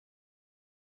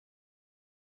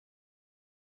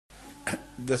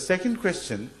The second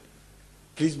question,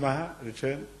 please Maha,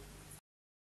 return.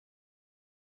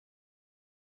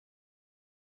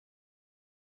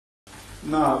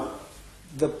 Now,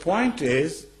 the point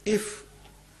is, if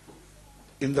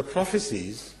in the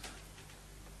prophecies,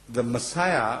 the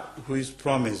Messiah who is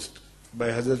promised by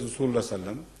Hazrat Rasulullah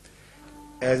Sallam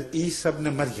as Isa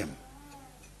ibn Maryam,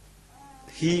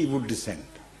 he would descend.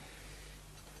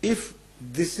 If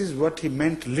this is what he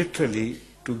meant literally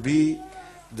to be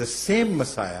the same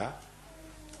Messiah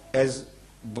as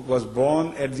was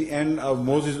born at the end of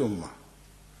Moses' Ummah,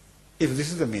 if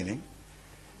this is the meaning,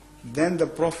 then the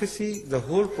prophecy, the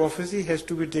whole prophecy has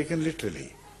to be taken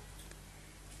literally.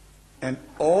 And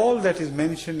all that is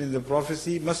mentioned in the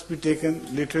prophecy must be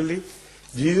taken literally.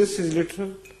 Jesus is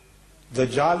literal,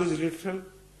 Dajjal is literal,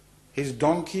 his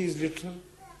donkey is literal,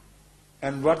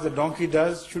 and what the donkey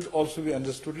does should also be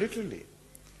understood literally.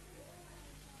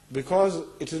 Because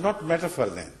it is not metaphor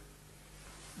then.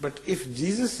 But if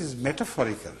Jesus is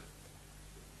metaphorical,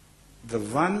 the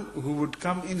one who would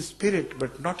come in spirit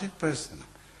but not in person,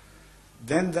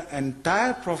 then the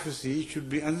entire prophecy should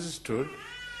be understood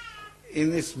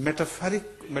in its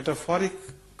metaphoric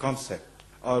concept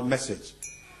or message,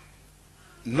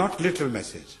 not literal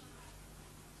message.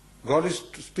 God is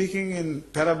speaking in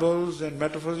parables and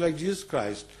metaphors like Jesus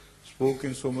Christ spoke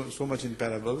in so much in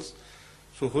parables.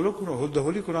 So the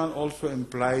Holy Quran also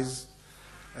employs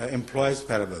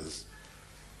parables.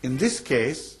 In this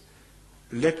case,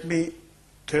 let me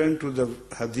turn to the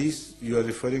hadith you are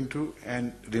referring to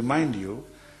and remind you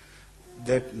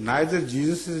that neither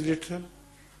Jesus is literal,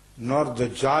 nor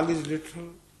Dajjal is literal,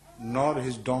 nor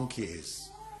his donkey is.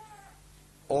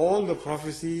 All the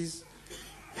prophecies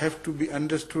have to be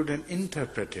understood and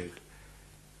interpreted,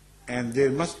 and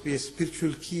there must be a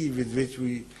spiritual key with which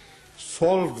we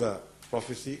solve the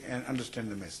prophecy and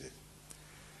understand the message.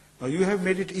 Now you have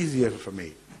made it easier for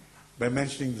me by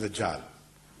mentioning Dajjal.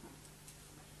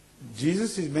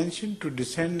 Jesus is mentioned to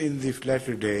descend in the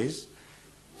latter days,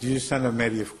 Jesus son of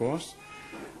Mary of course,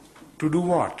 to do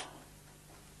what?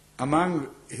 Among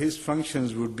his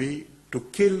functions would be to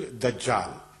kill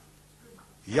Dajjal,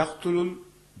 yaqtulul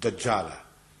Dajjala,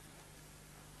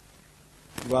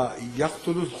 wa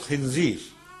yaqtulul khinzir,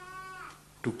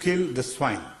 to kill the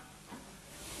swine,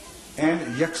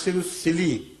 and yaksilus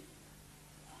sileen,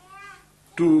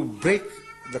 to break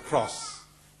the cross.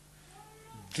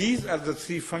 These are the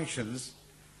three functions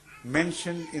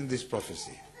mentioned in this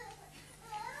prophecy.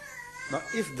 Now,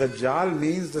 if Dajjal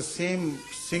means the same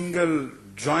single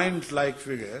giant-like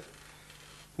figure,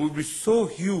 who would be so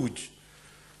huge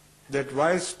that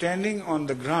while standing on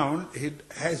the ground,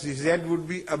 his head would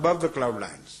be above the cloud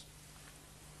lines.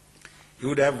 He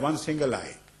would have one single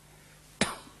eye.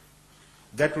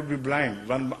 That would be blind.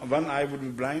 One eye would be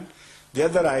blind. The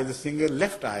other eye, the single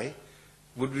left eye,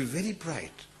 would be very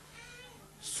bright.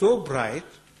 So bright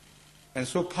and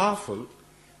so powerful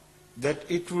that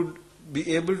it would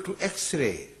be able to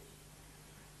x-ray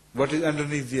what is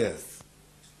underneath the earth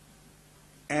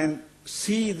and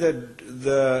see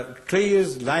the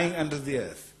treasures lying under the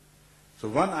earth. So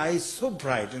one eye is so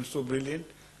bright and so brilliant,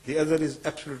 the other is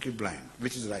absolutely blind,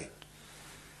 which is right.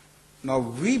 Now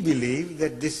we believe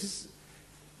that this is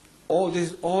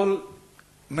all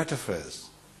metaphors.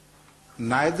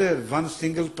 Neither one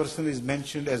single person is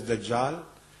mentioned as Dajjal,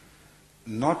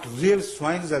 not real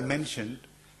swines are mentioned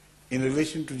in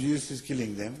relation to Jesus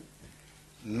killing them,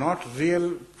 not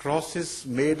real crosses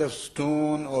made of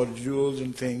stone or jewels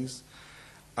and things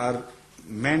are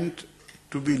meant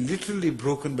to be literally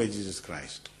broken by Jesus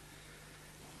Christ.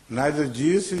 Neither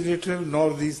Jesus is literal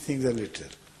nor these things are literal.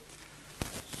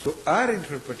 So our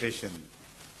interpretation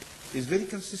is very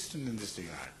consistent in this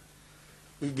regard.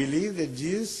 We believe that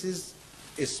Jesus is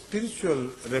a spiritual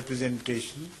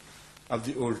representation of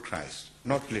the old Christ,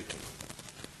 not literal.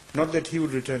 Not that he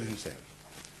would return himself.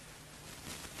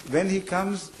 When he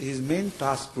comes, his main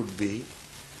task would be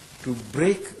to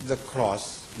break the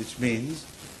cross, which means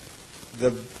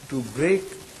to break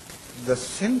the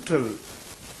central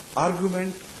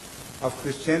argument of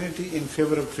Christianity in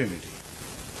favor of Trinity.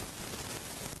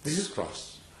 This is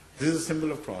cross. This is a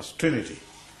symbol of cross, Trinity.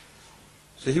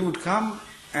 So he would come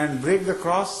and break the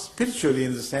cross spiritually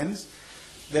in the sense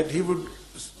that he would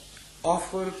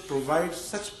provide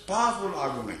such powerful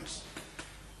arguments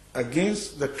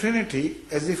against the Trinity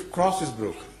as if cross is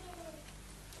broken.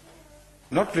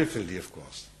 Not literally, of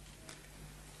course.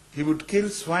 He would kill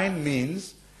swine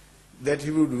means that he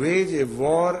would wage a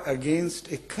war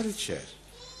against a culture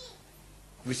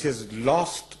which has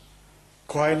lost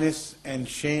coyness and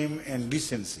shame and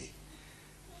decency,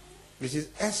 which is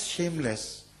as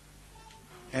shameless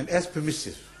and as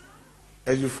permissive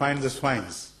as you find the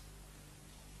swines.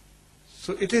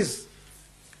 So it is,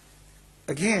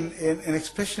 again, an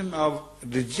expression of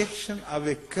rejection of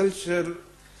a cultural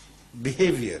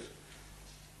behavior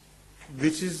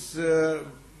which is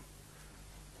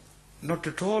not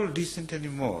at all decent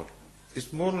anymore.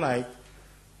 It's more like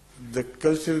the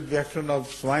cultural reaction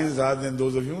of swines rather than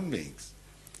those of human beings.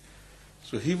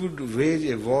 So he would wage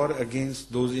a war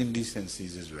against those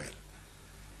indecencies as well.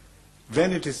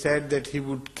 When it is said that he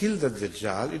would kill the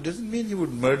Dajjal, it doesn't mean he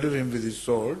would murder him with his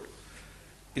sword.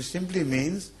 It simply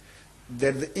means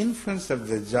that the influence of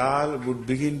the Dajjal would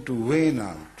begin to wane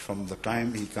out from the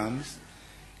time he comes,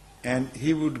 and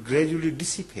he would gradually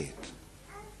dissipate.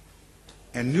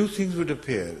 And new things would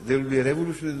appear. There will be a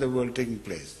revolution in the world taking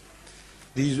place.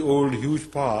 These old huge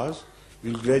powers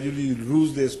will gradually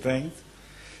lose their strength.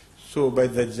 So by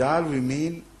Dajjal we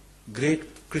mean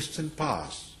great Christian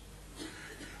powers.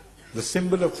 The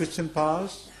symbol of Christian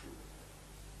powers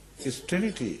is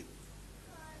Trinity,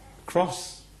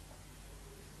 cross,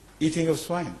 eating of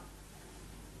swine.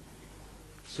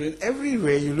 So in every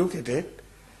way you look at it,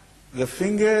 the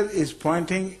finger is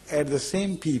pointing at the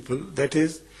same people, that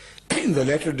is, in the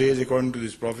latter days, according to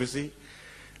this prophecy,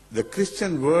 the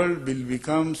Christian world will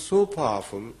become so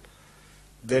powerful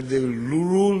that they will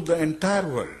rule the entire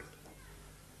world.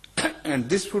 And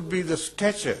this would be the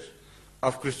stature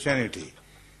of Christianity,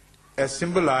 as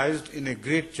symbolized in a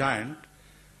great giant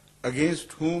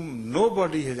against whom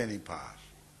nobody has any power.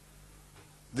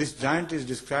 This giant is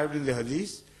described in the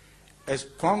Hadith as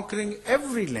conquering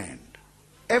every land,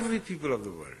 every people of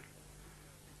the world.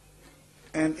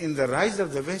 And in the rise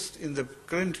of the West, in the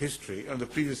current history, or the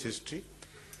previous history,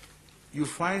 you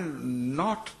find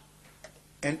not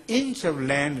an inch of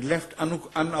land left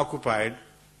unoccupied,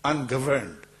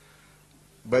 ungoverned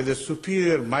by the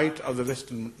superior might of the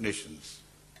Western nations.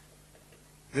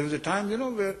 There was a time,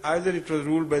 where either it was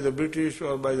ruled by the British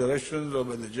or by the Russians or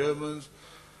by the Germans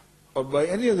or by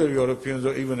any other Europeans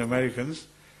or even Americans,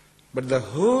 but the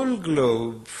whole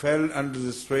globe fell under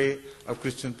the sway of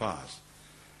Christian powers.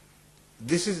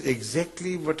 This is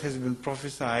exactly what has been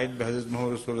prophesied by Hazrat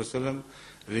Muhammad Rasulullah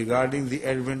regarding the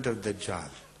advent of Dajjal.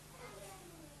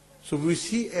 So we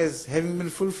see as having been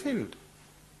fulfilled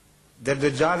that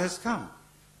Dajjal has come,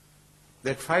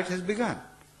 that fight has begun.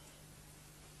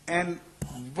 And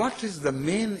what is the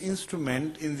main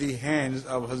instrument in the hands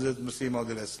of Hazrat Masih Maud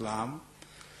Islam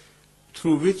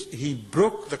through which he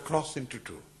broke the cross into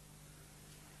two?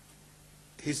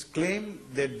 His claim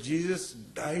that Jesus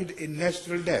died a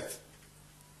natural death.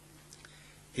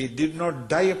 He did not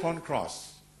die upon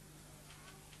cross.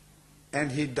 And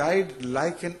he died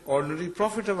like an ordinary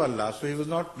prophet of Allah, so he was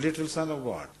not little son of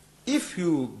God. If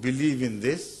you believe in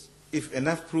this, if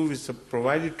enough proof is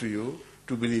provided to you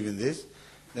to believe in this,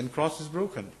 then cross is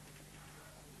broken.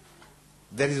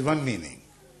 That is one meaning,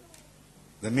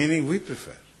 the meaning we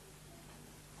prefer.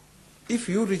 If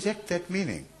you reject that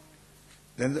meaning,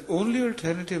 then the only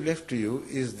alternative left to you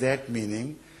is that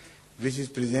meaning which is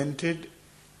presented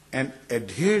and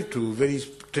adhered to very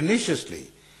tenaciously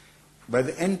by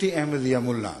the anti-Ahmadiyya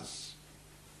mullahs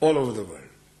all over the world.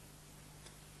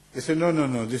 They say, no,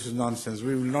 this is nonsense.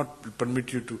 We will not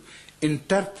permit you to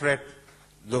interpret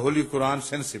the Holy Quran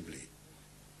sensibly.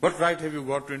 What right have you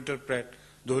got to interpret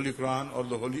the Holy Quran or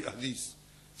the Holy Hadith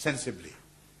sensibly?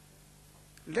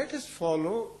 Let us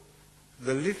follow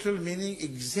the literal meaning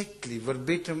exactly,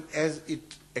 verbatim, as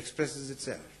it expresses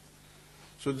itself.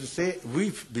 So to say,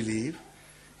 we believe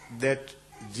that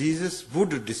Jesus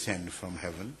would descend from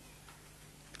heaven,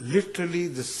 literally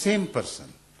the same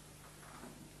person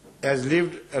as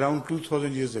lived around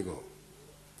 2000 years ago.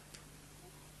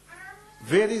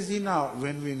 Where is he now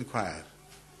when we inquire?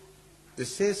 They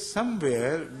say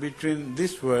somewhere between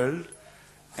this world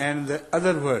and the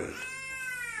other world,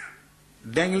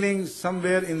 dangling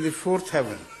somewhere in the fourth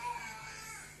heaven,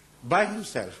 by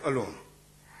himself alone.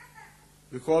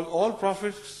 Because all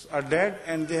prophets are dead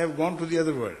and they have gone to the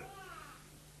other world.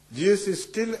 Jesus is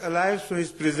still alive, so he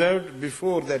is preserved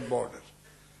before that border.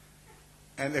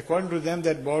 And according to them,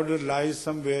 that border lies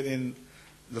somewhere in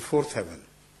the fourth heaven.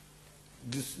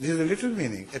 This is a little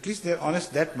meaning. At least they are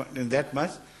honest in that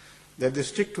much, that they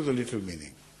stick to the little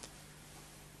meaning.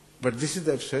 But this is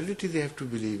the absurdity they have to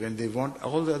believe, and they want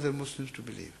all the other Muslims to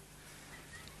believe.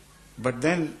 But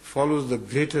then follows the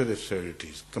greater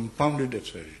absurdities, compounded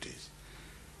absurdities.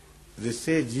 They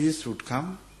say Jesus would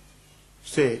come,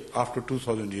 say after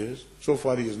 2000 years. So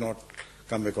far he has not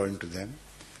come according to them.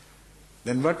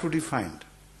 Then what would he find?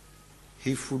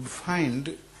 He would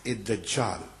find a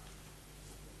Dajjal,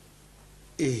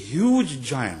 a huge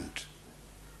giant,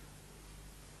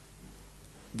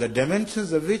 the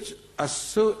dimensions of which are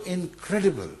so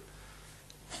incredible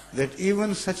that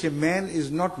even such a man is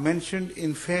not mentioned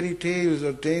in fairy tales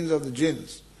or tales of the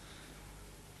jinns.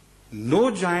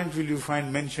 No giant will you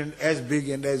find mentioned as big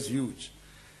and as huge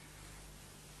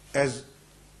as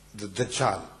the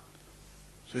Dajjal.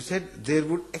 So he said there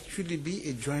would actually be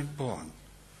a giant born.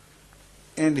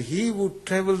 And he would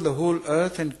travel the whole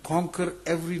earth and conquer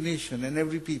every nation and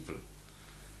every people.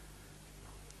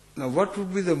 Now what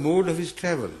would be the mode of his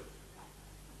travel?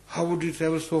 How would he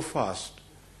travel so fast?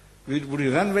 Would he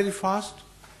run very fast?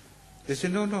 They say,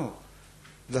 no.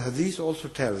 The hadith also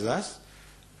tells us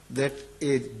that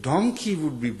a donkey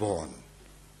would be born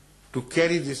to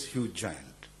carry this huge giant.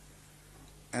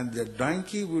 And the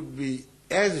donkey would be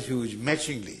as huge,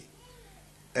 matchingly,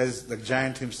 as the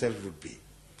giant himself would be.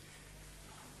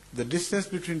 The distance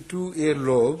between two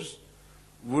earlobes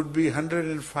would be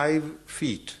 105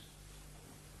 feet.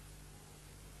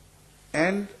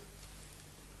 And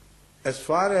as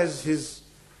far as his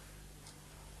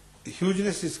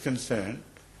hugeness is concerned,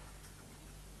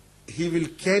 he will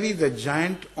carry the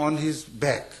giant on his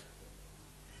back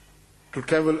to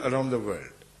travel around the world.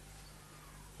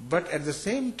 But at the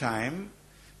same time,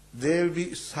 there will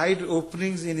be side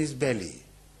openings in his belly.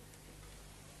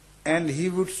 And he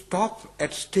would stop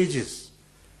at stages.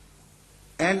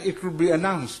 And it would be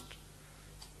announced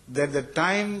that the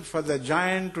time for the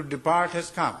giant to depart has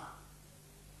come.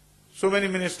 So many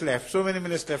minutes left,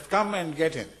 come and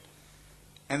get in.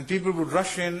 And people would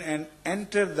rush in and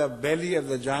enter the belly of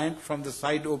the giant from the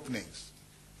side openings,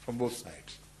 from both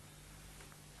sides.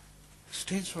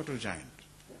 Strange sort of giant,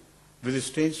 with a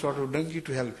strange sort of donkey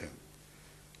to help him.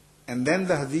 And then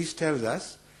the hadith tells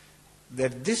us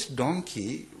that this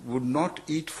donkey would not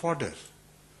eat fodder.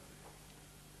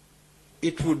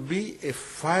 It would be a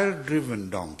fire-driven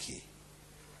donkey,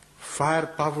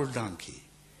 fire-powered donkey.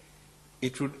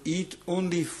 It would eat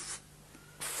only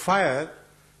fire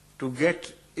to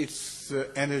get its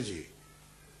energy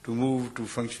to move, to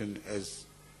function as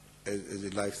a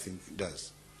life thing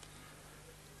does.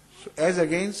 So as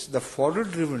against the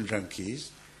fodder-driven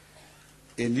donkeys,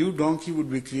 a new donkey would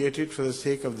be created for the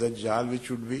sake of Dajjal, which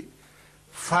would be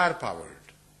fire-powered.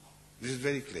 This is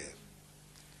very clear.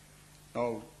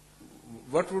 Now,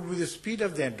 what would be the speed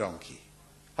of that donkey?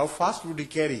 How fast would he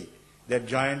carry that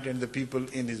giant and the people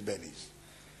in his bellies?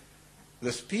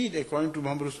 The speed, according to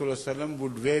Muhammad ﷺ,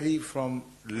 would vary from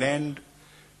land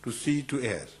to sea to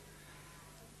air.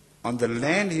 On the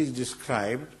land, he is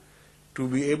described to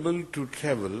be able to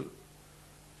travel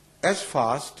as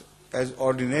fast as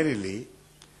ordinarily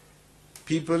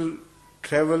people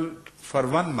travel for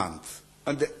 1 month.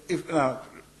 And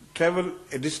travel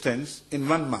a distance in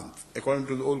 1 month, according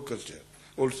to the old culture,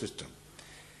 old system.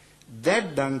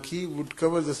 That donkey would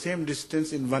cover the same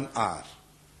distance in 1 hour.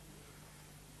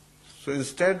 So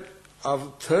instead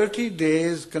of 30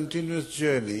 days continuous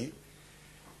journey,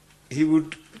 he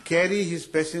would carry his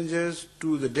passengers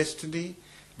to the destiny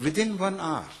within 1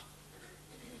 hour.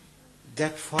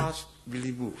 That fast will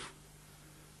he move.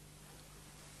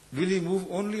 Will he move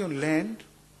only on land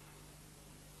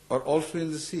or also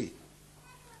in the sea?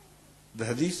 The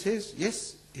hadith says,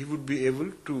 yes, he would be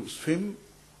able to swim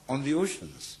on the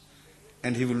oceans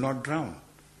and he will not drown.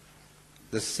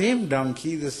 The same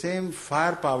donkey, the same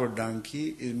fire-powered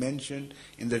donkey is mentioned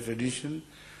in the tradition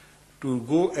to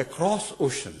go across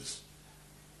oceans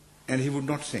and he would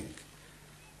not sink.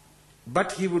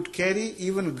 But he would carry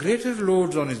even greater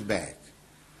loads on his back.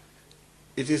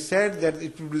 It is said that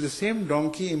it would be the same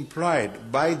donkey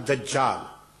employed by Dajjal,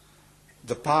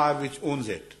 the power which owns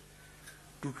it,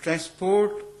 to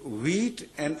transport wheat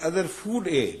and other food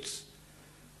aids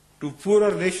to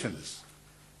poorer nations,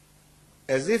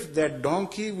 as if that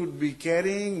donkey would be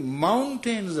carrying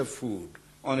mountains of food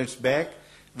on its back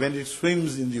when it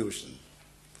swims in the ocean.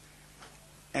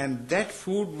 And that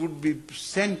food would be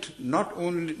sent not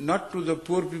to the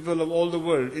poor people of all the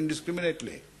world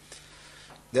indiscriminately.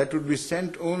 That would be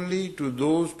sent only to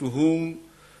those who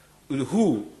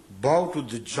bow to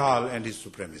Dajjal and his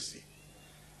supremacy.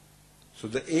 So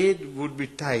the aid would be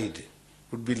tied,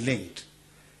 would be linked.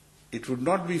 It would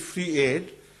not be free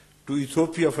aid to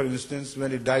Ethiopia, for instance,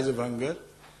 when it dies of hunger,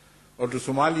 or to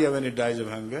Somalia when it dies of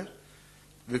hunger,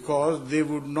 because they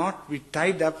would not be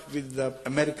tied up with the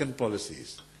American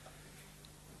policies.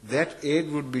 That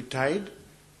aid would be tied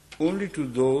only to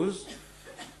those,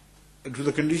 to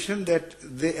the condition that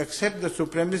they accept the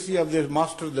supremacy of their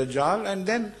master Dajjal, and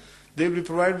then they will be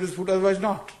provided with food, otherwise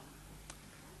not.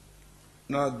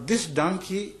 Now this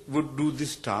donkey would do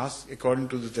this task according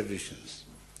to the traditions.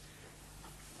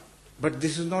 But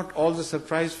this is not all the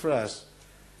surprise for us.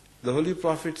 the Holy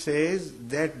Prophet says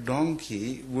that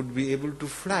donkey would be able to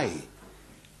fly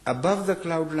above the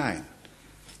cloud line,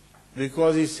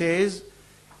 because he says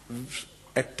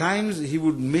at times he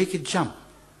would make a jump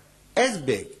as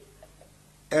big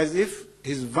as if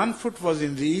his one foot was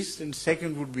in the east and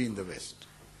second would be in the west.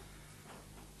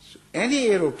 So any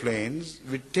aeroplanes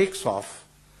which takes off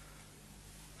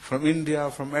from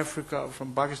India, from Africa,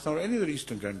 from Pakistan or any other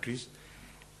eastern countries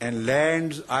and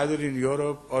lands either in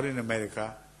Europe or in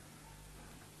America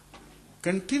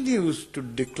continues to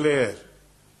declare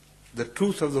the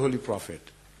truth of the Holy Prophet,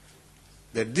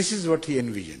 that this is what he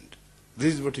envisioned,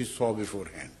 this is what he saw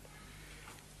beforehand.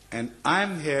 And I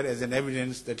am here as an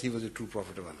evidence that he was a true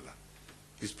prophet of Allah.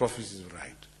 His prophecies were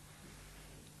right.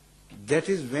 That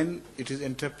is when it is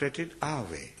interpreted our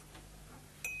way.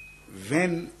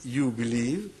 When you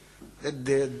believe that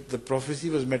the prophecy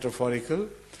was metaphorical,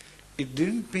 it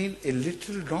didn't mean a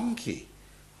little donkey.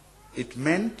 It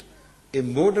meant a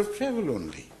mode of travel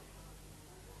only.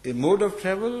 A mode of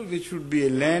travel which would be a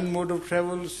land mode of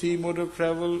travel, sea mode of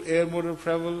travel, air mode of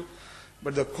travel.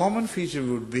 But the common feature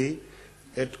would be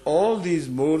that all these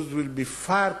modes will be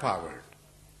fire-powered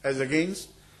as against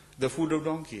the food of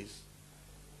donkeys.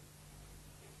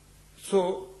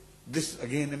 So, this is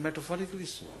again a metaphorical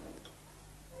issue.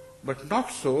 But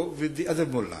not so with the other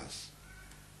mullahs.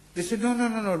 They said,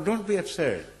 no, don't be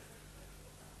absurd.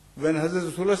 When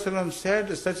Hazrat Rasulullah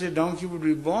said such a donkey would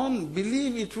be born,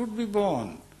 believe it would be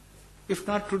born. If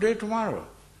not today, tomorrow.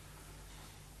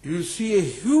 You will see a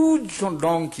huge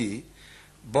donkey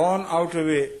born out of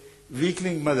a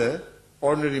weakling mother,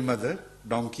 ordinary mother,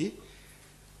 donkey,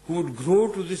 who would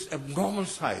grow to this abnormal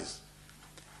size.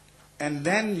 And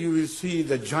then you will see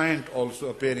the giant also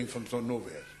appearing from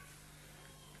nowhere.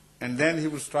 And then he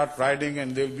would start riding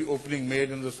and there will be opening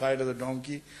made on the side of the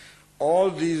donkey. All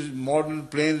these modern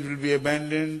planes will be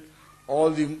abandoned.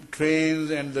 All the trains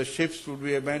and the ships would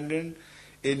be abandoned.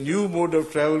 A new mode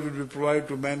of travel will be provided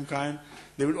to mankind.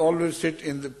 They would always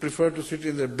prefer to sit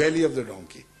in the belly of the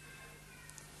donkey.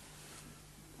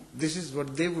 This is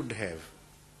what they would have.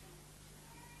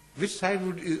 Which side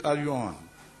are you on?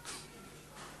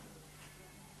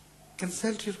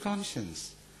 Consult your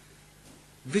conscience.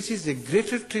 Which is a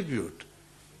greater tribute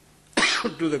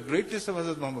to the greatness of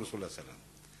Hazrat Muhammad Sallallahu Alaihi Wasallam.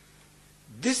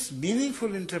 This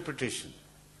meaningful interpretation,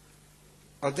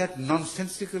 or that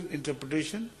nonsensical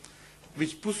interpretation,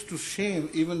 which puts to shame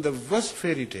even the worst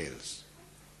fairy tales,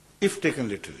 if taken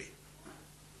literally.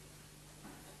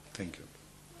 Thank you.